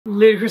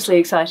Ludicrously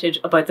excited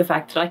about the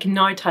fact that I can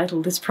now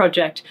title this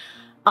project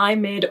I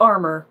Made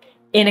Armour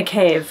in a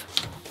Cave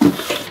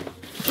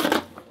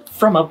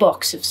from a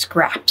box of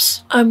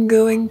scraps. I'm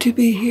going to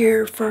be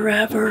here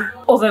forever.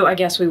 Although I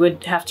guess we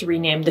would have to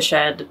rename the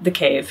shed the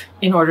cave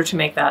in order to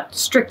make that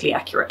strictly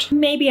accurate.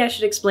 Maybe I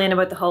should explain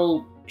about the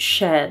whole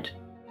shed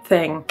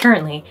thing.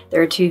 Currently,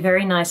 there are two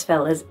very nice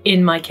fellas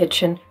in my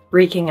kitchen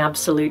wreaking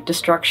absolute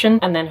destruction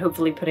and then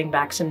hopefully putting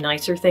back some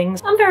nicer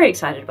things. I'm very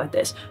excited about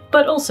this,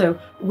 but also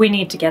we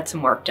need to get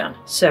some work done.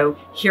 So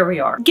here we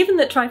are. Given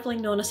that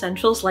trifling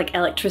non-essentials like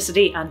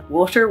electricity and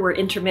water were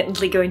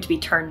intermittently going to be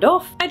turned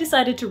off, I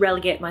decided to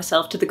relegate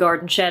myself to the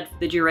garden shed for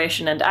the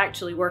duration and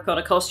actually work on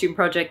a costume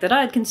project that I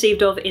had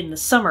conceived of in the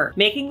summer,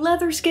 making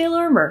leather scale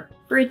armour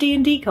for a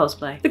D&D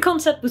cosplay. The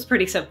concept was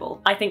pretty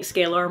simple. I think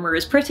scale armour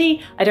is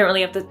pretty. I don't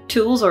really have the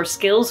tools or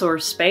skills or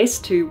space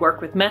to work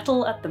with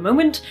metal at the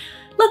moment.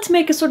 Let's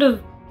make a sort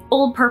of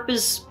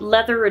all-purpose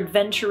leather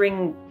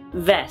adventuring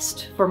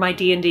vest for my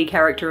D&D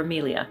character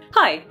Amelia.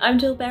 Hi, I'm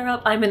Jill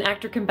Bearup. I'm an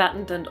actor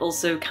combatant and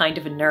also kind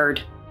of a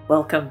nerd.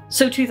 Welcome.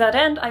 So to that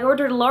end, I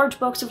ordered a large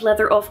box of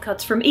leather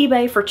offcuts from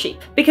eBay for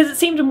cheap, because it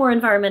seemed a more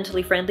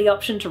environmentally friendly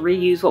option to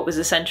reuse what was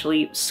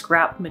essentially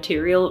scrap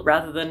material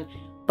rather than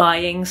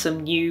buying some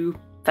new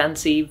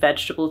fancy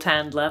vegetable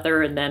tanned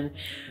leather and then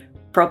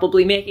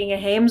probably making a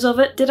hames of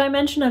it. Did I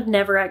mention I've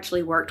never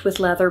actually worked with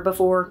leather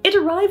before? It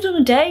arrived on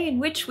a day in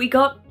which we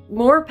got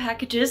more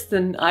packages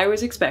than I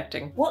was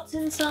expecting. What's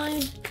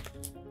inside?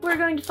 We're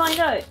going to find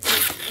out.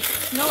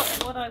 It's not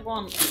what I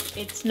want.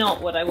 It's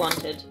not what I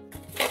wanted.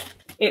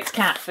 It's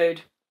cat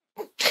food.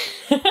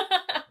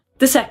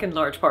 The second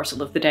large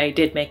parcel of the day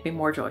did make me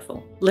more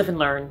joyful. Live and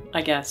learn,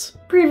 I guess.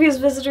 Previous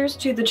visitors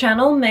to the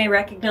channel may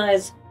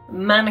recognize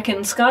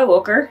Mannequin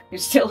Skywalker, who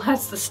still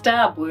has the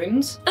stab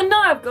wounds. And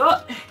now I've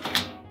got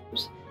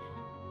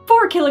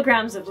 4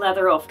 kilograms of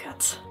leather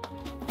offcuts.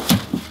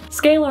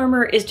 Scale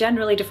armour is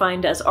generally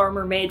defined as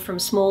armour made from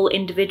small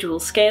individual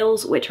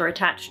scales which are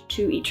attached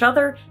to each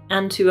other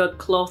and to a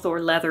cloth or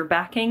leather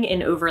backing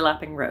in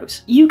overlapping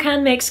rows. You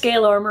can make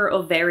scale armour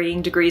of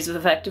varying degrees of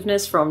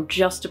effectiveness from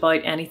just about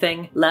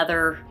anything.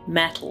 Leather,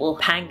 metal,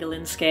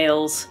 pangolin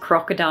scales,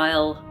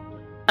 crocodile.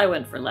 I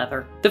went for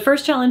leather. The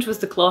first challenge was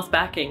the cloth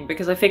backing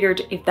because I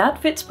figured if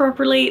that fits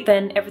properly,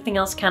 then everything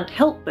else can't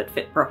help but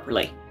fit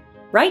properly.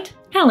 Right?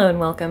 Hello and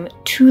welcome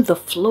to the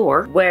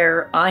floor,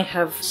 where I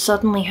have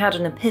suddenly had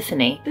an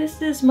epiphany.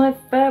 This is my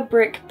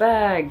fabric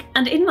bag.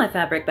 And in my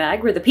fabric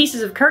bag were the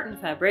pieces of curtain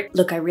fabric.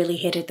 Look, I really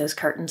hated those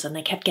curtains and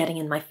they kept getting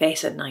in my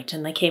face at night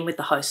and they came with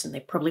the house and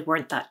they probably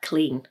weren't that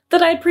clean.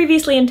 That I had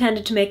previously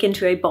intended to make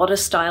into a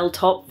bodice style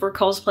top for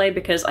cosplay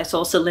because I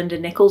saw Celinda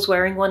Nichols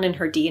wearing one in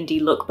her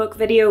D&D lookbook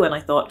video and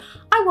I thought,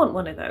 I want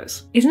one of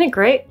those. Isn't it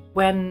great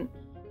when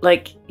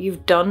like,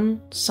 you've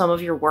done some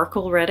of your work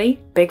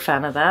already? Big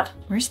fan of that.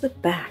 Where's the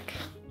back?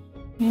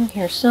 In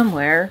here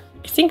somewhere.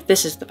 I think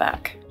this is the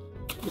back.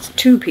 It's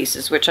 2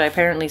 pieces, which I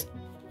apparently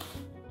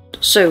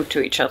sewed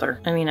to each other.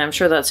 I mean, I'm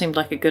sure that seemed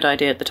like a good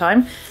idea at the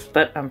time,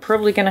 but I'm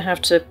probably gonna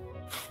have to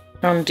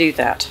undo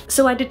that.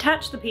 So I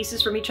detached the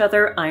pieces from each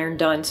other, ironed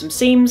down some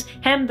seams,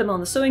 hemmed them on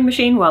the sewing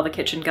machine while the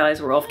kitchen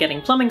guys were off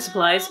getting plumbing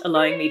supplies,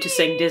 allowing me to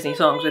sing Disney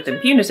songs with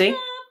impunity.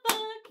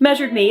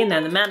 Measured me and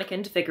then the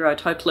mannequin to figure out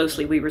how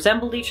closely we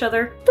resembled each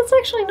other. That's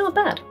actually not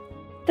bad.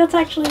 That's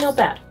actually not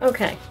bad.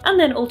 Okay. And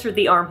then altered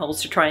the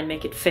armholes to try and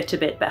make it fit a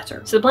bit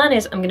better. So the plan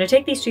is I'm going to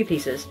take these 2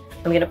 pieces,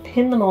 I'm going to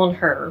pin them on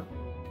her,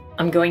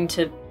 I'm going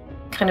to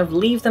kind of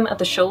leave them at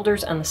the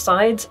shoulders and the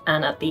sides,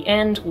 and at the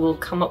end we'll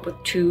come up with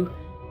 2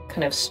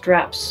 kind of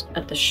straps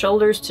at the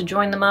shoulders to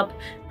join them up,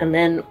 and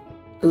then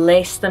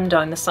lace them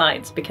down the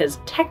sides, because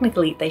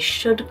technically they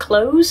should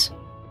close.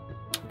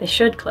 They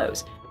should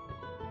close.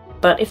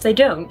 But if they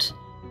don't,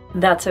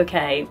 that's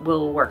okay,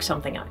 we'll work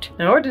something out.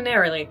 Now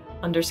ordinarily,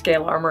 under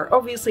scale armour,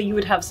 obviously you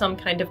would have some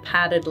kind of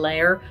padded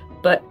layer,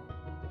 but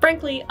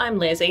frankly I'm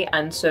lazy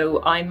and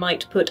so I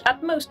might put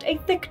at most a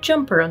thick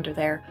jumper under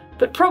there,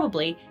 but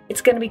probably it's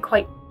going to be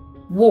quite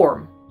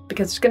warm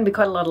because there's going to be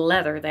quite a lot of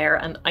leather there,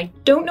 and I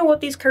don't know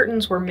what these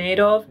curtains were made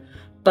of,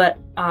 but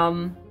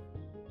I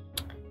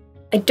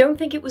don't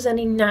think it was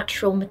any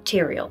natural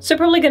material. So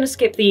probably going to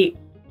skip the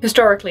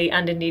historically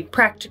and indeed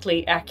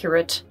practically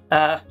accurate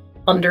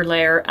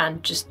underlayer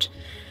and just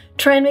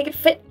try and make it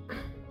fit.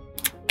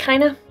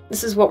 Kinda.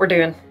 This is what we're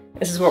doing.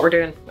 This is what we're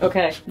doing.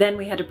 Okay. Then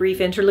we had a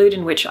brief interlude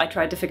in which I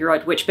tried to figure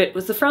out which bit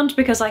was the front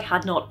because I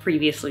had not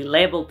previously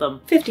labelled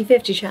them.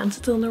 50-50 chance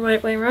it's on the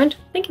right way around.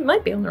 I think it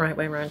might be on the right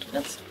way around.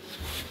 Let's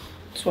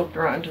swap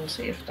around and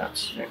see if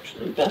that's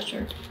actually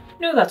better.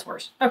 No, that's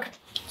worse. Okay.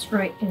 It's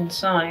right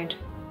inside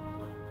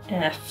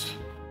F,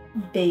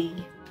 B.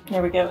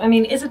 There we go. I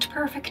mean, is it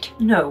perfect?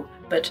 No.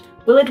 But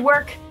will it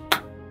work?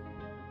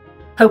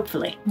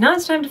 Hopefully. Now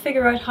it's time to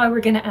figure out how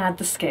we're going to add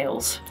the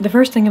scales. The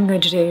first thing I'm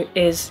going to do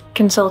is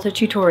consult a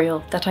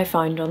tutorial that I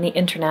found on the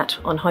internet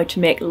on how to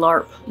make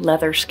LARP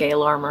leather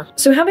scale armour.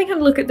 So having had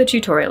a look at the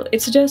tutorial,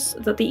 it suggests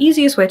that the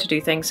easiest way to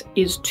do things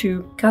is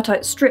to cut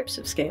out strips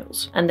of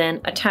scales and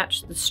then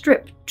attach the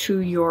strip to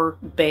your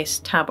base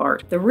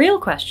tabard. The real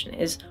question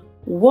is,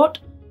 what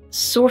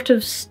sort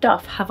of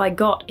stuff have I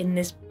got in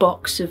this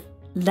box of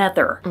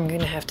leather? I'm going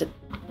to have to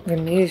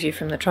remove you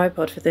from the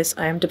tripod for this.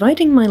 I am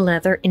dividing my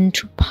leather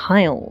into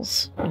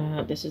piles.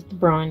 This is the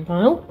brown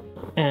pile,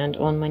 and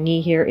on my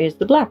knee here is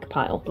the black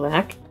pile.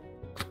 Black.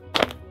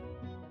 A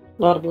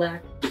lot of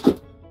black.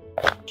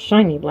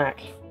 Shiny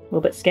black. A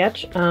little bit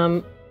sketch.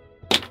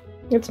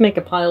 Let's make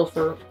a pile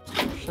for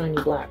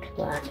shiny black.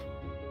 Black.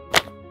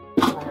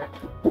 Black.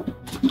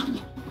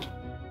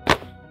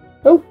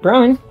 Oh,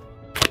 brown.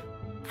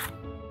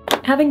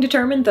 Having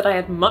determined that I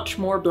had much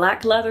more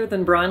black leather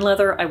than brown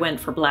leather, I went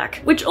for black,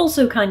 which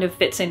also kind of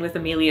fits in with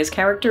Amelia's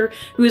character,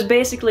 who is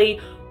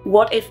basically,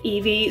 what if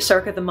Evie,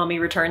 circa The Mummy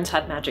Returns,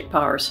 had magic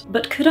powers?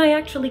 But could I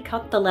actually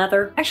cut the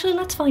leather? Actually,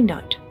 let's find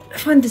out. I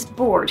found this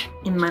board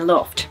in my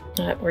loft.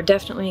 We're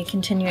definitely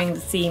continuing the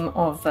theme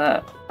of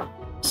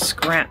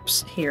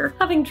scraps here.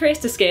 Having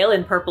traced a scale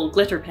in purple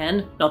glitter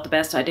pen, not the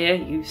best idea,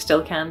 you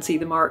still can see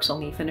the marks on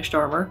the finished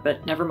armour,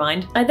 but never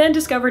mind. I then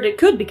discovered it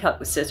could be cut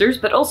with scissors,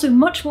 but also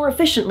much more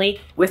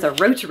efficiently with a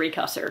rotary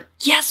cutter.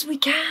 Yes, we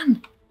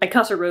can! I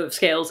cut a row of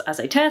scales as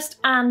a test,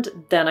 and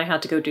then I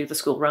had to go do the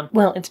school run.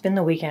 Well, it's been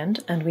the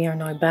weekend, and we are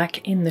now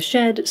back in the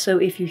shed, so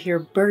if you hear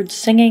birds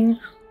singing,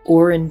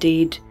 or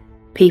indeed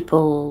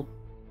people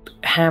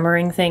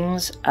hammering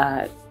things,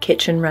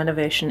 kitchen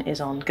renovation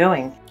is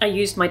ongoing. I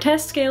used my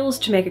test scales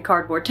to make a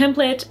cardboard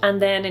template,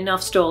 and then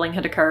enough stalling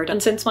had occurred,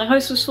 and since my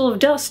house was full of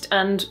dust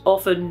and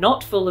often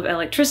not full of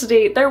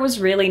electricity, there was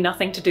really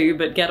nothing to do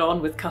but get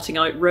on with cutting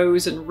out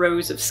rows and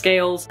rows of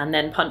scales and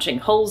then punching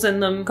holes in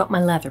them. Got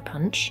my leather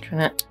punch.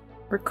 Trying to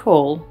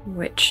recall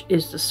which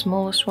is the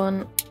smallest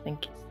one. I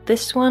think it's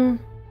this one.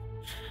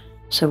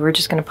 So we're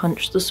just going to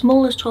punch the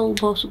smallest hole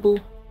possible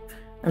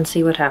and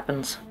see what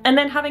happens. And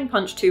then, having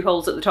punched 2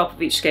 holes at the top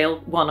of each scale,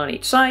 1 on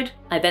each side,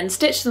 I then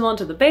stitched them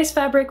onto the base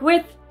fabric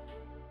with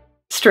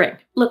string.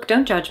 Look,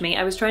 don't judge me,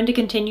 I was trying to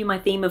continue my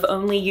theme of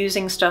only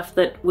using stuff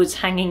that was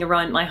hanging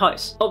around my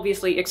house.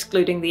 Obviously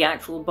excluding the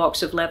actual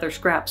box of leather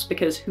scraps,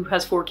 because who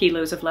has 4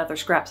 kilos of leather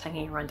scraps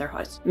hanging around their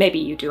house? Maybe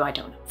you do, I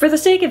don't know. For the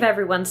sake of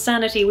everyone's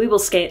sanity, we will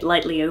skate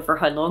lightly over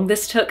how long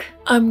this took.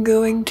 I'm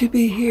going to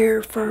be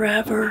here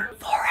forever.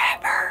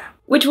 Forever.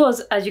 Which was,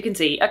 as you can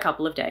see, a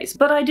couple of days.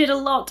 But I did a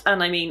lot,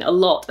 and I mean a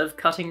lot, of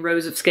cutting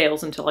rows of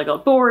scales until I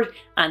got bored,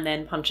 and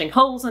then punching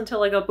holes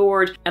until I got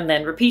bored, and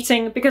then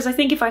repeating, because I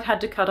think if I'd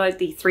had to cut out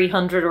the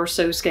 300 or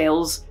so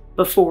scales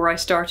before I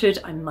started,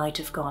 I might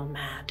have gone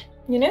mad.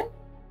 You know?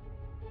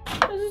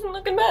 This isn't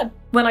looking bad.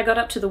 When I got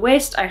up to the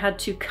waist, I had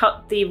to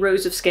cut the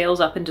rows of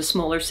scales up into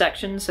smaller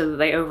sections so that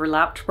they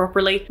overlapped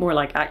properly. More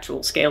like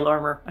actual scale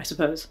armour, I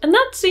suppose. And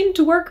that seemed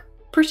to work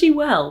pretty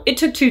well. It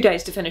took 2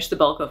 days to finish the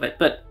bulk of it,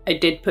 but I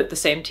did put the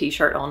same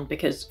t-shirt on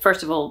because,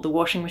 first of all, the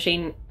washing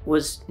machine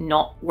was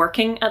not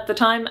working at the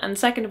time, and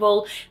second of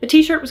all, the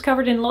t-shirt was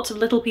covered in lots of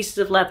little pieces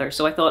of leather,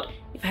 so I thought,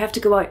 if I have to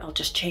go out, I'll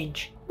just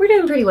change. We're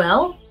doing pretty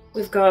well.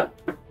 We've got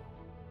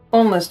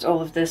almost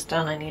all of this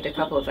done. I need a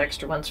couple of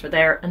extra ones for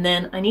there, and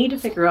then I need to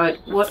figure out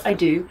what I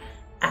do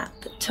at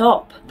the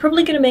top.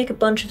 Probably gonna make a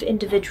bunch of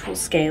individual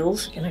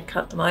scales. Gonna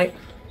cut them out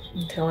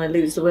until I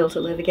lose the will to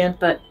live again,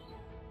 but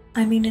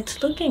I mean,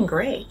 it's looking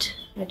great.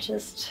 I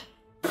just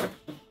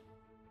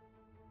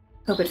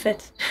hope it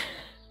fits.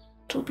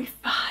 It'll be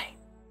fine.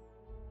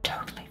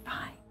 Totally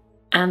fine.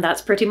 And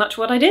that's pretty much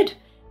what I did.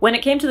 When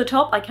it came to the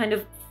top, I kind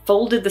of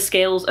folded the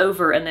scales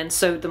over and then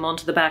sewed them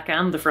onto the back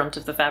and the front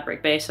of the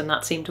fabric base, and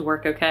that seemed to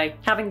work okay.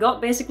 Having got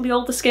basically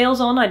all the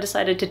scales on, I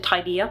decided to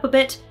tidy up a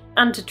bit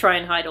and to try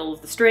and hide all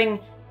of the string,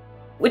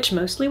 which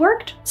mostly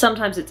worked.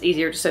 Sometimes it's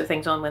easier to sew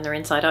things on when they're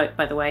inside out,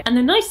 by the way. And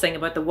the nice thing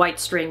about the white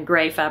string,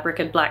 grey fabric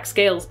and black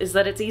scales is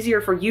that it's easier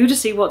for you to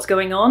see what's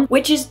going on,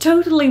 which is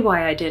totally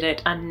why I did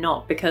it, and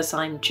not because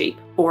I'm cheap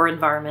or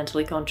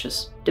environmentally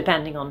conscious,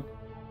 depending on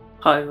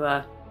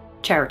how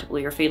charitable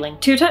you're feeling.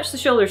 To attach the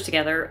shoulders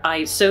together,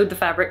 I sewed the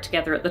fabric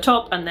together at the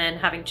top, and then,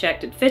 having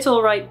checked it fit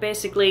all right,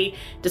 basically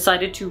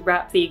decided to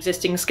wrap the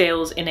existing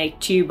scales in a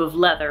tube of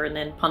leather and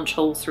then punch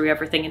holes through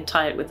everything and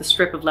tie it with a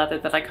strip of leather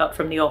that I cut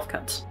from the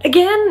offcuts.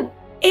 Again,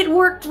 it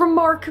worked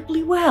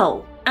remarkably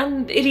well,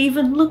 and it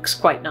even looks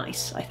quite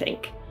nice, I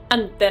think.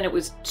 And then it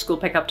was school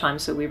pickup time,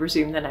 so we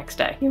resumed the next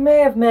day. You may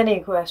have many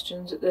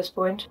questions at this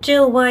point.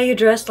 Jill, why are you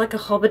dressed like a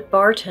hobbit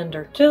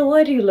bartender? Jill,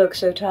 why do you look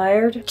so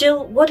tired?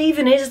 Jill, what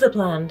even is the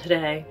plan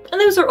today?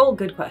 And those are all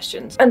good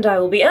questions, and I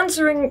will be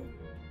answering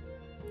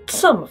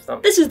some of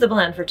them. This is the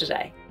plan for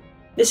today.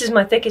 This is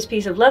my thickest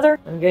piece of leather.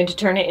 I'm going to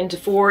turn it into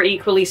 4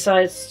 equally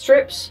sized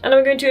strips, and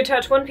I'm going to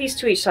attach 1 piece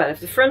to each side of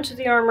the front of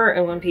the armour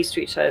and 1 piece to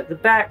each side of the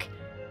back,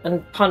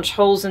 and punch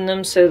holes in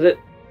them so that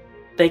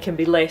they can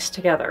be laced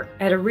together.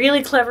 I had a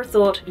really clever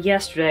thought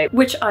yesterday,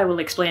 which I will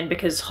explain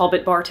because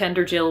Hobbit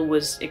bartender Jill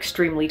was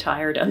extremely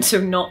tired and so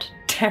not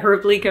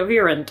terribly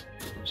coherent.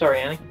 Sorry,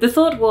 Annie. The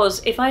thought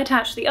was, if I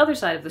attach the other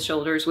side of the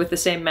shoulders with the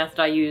same method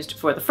I used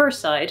for the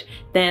first side,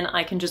 then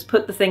I can just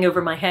put the thing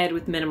over my head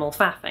with minimal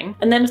faffing.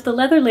 And then if the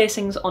leather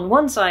lacings on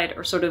one side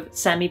are sort of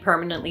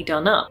semi-permanently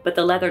done up, but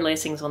the leather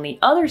lacings on the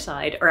other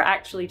side are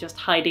actually just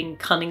hiding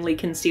cunningly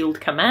concealed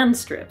command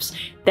strips,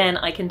 then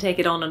I can take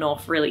it on and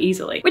off really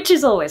easily, which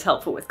is always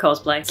helpful with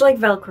cosplay. It's like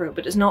Velcro,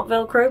 but it's not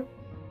Velcro.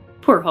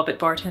 Poor Hobbit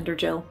bartender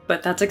Jill.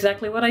 But that's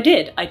exactly what I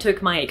did. I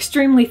took my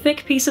extremely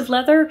thick piece of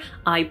leather,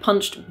 I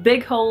punched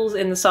big holes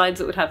in the sides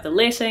that would have the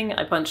lacing,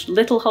 I punched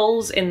little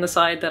holes in the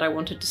side that I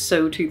wanted to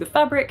sew to the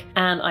fabric,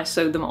 and I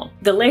sewed them on.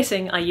 The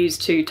lacing I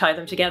used to tie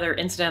them together,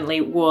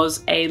 incidentally,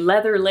 was a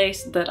leather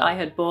lace that I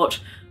had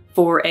bought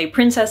for a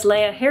Princess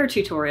Leia hair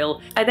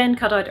tutorial. I then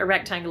cut out a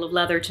rectangle of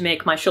leather to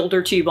make my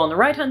shoulder tube on the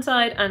right hand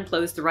side and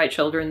close the right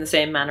shoulder in the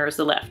same manner as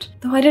the left.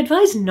 Though I'd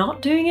advise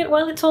not doing it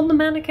while it's on the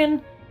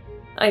mannequin.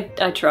 I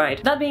tried.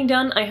 That being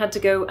done, I had to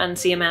go and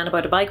see a man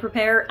about a bike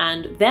repair,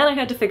 and then I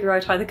had to figure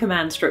out how the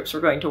command strips were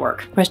going to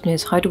work. Question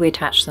is, how do we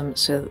attach them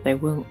so that they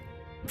won't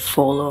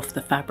fall off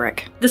the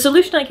fabric? The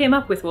solution I came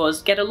up with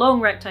was get a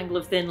long rectangle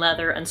of thin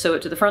leather and sew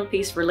it to the front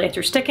piece for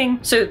later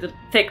sticking, sew the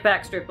thick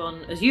back strip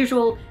on as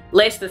usual,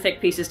 lace the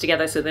thick pieces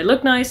together so they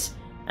look nice,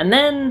 and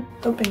then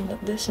hoping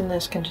that this and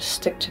this can just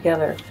stick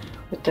together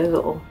with the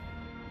little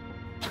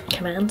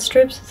command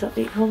strips, is that what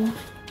you call them?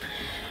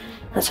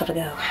 Let's have a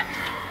go.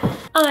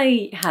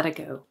 I had a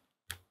go.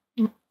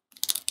 Oh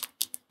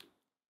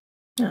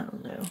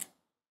no.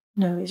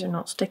 No, these are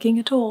not sticking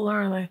at all,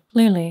 are they?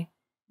 Clearly,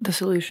 the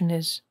solution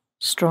is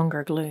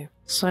stronger glue.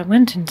 So I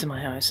went into my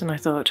house and I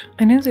thought,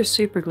 I know there's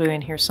super glue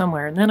in here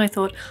somewhere, and then I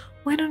thought,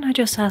 why don't I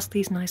just ask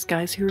these nice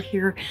guys who are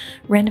here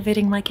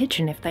renovating my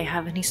kitchen if they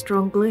have any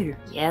strong glue?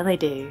 Yeah, they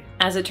do.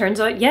 As it turns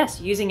out,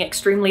 yes, using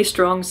extremely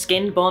strong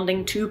skin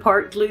bonding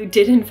 2-part glue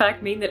did in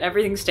fact mean that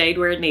everything stayed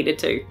where it needed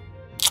to.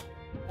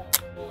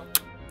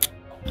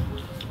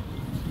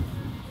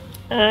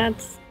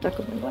 It's stuck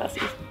with my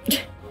glasses.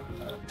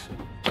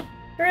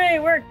 Hooray,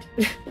 it worked!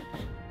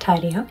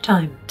 Tidy up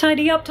time.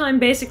 Tidy up time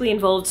basically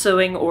involved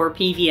sewing or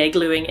PVA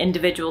gluing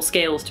individual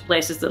scales to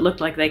places that looked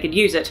like they could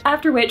use it,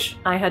 after which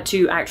I had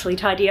to actually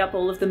tidy up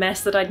all of the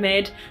mess that I'd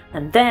made,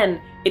 and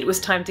then it was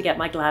time to get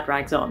my glad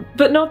rags on.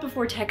 But not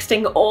before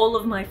texting all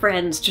of my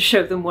friends to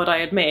show them what I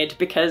had made,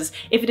 because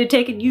if it had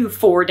taken you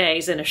 4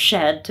 days in a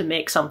shed to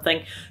make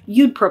something,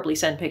 you'd probably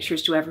send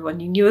pictures to everyone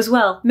you knew as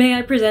well. May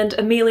I present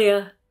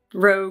Amelia,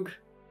 rogue,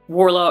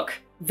 warlock,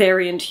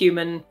 variant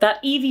human. That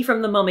Evie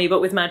from The Mummy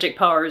but with magic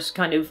powers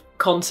kind of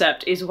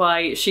concept is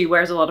why she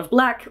wears a lot of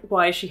black,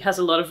 why she has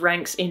a lot of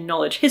ranks in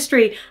knowledge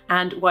history,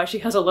 and why she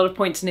has a lot of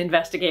points in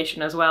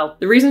investigation as well.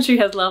 The reason she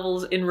has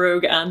levels in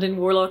rogue and in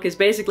warlock is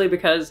basically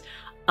because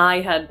I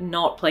had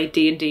not played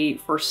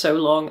D&D for so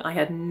long, I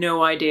had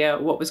no idea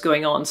what was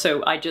going on,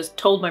 so I just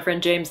told my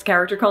friend James the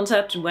character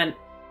concept and went,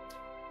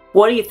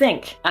 what do you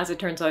think? As it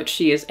turns out,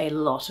 she is a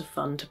lot of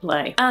fun to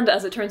play. And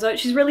as it turns out,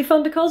 she's really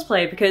fun to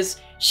cosplay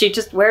because she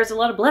just wears a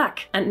lot of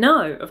black. And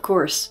now, of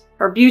course,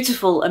 her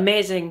beautiful,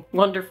 amazing,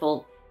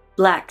 wonderful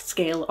black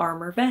scale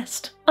armour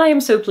vest. I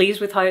am so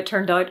pleased with how it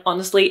turned out,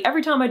 honestly.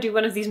 Every time I do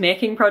one of these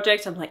making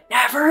projects, I'm like,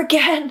 never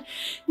again!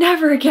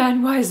 Never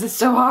again! Why is this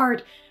so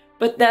hard?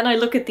 But then I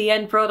look at the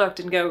end product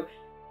and go,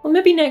 well,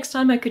 maybe next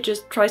time I could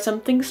just try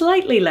something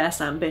slightly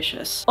less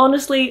ambitious.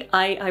 Honestly,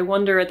 I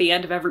wonder at the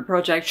end of every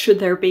project, should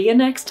there be a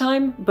next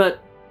time?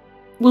 But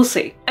we'll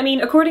see. I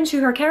mean, according to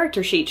her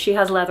character sheet, she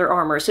has leather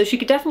armor, so she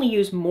could definitely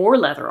use more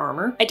leather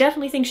armor. I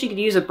definitely think she could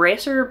use a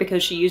bracer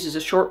because she uses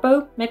a short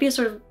bow. Maybe a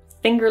sort of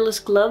fingerless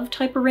glove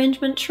type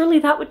arrangement. Surely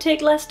that would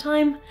take less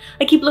time.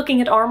 I keep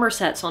looking at armor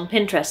sets on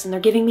Pinterest and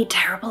they're giving me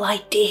terrible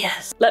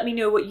ideas. Let me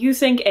know what you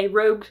think a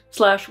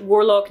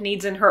rogue/warlock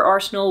needs in her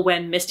arsenal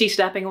when Misty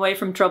stepping away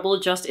from trouble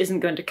just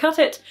isn't going to cut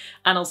it,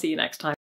 and I'll see you next time.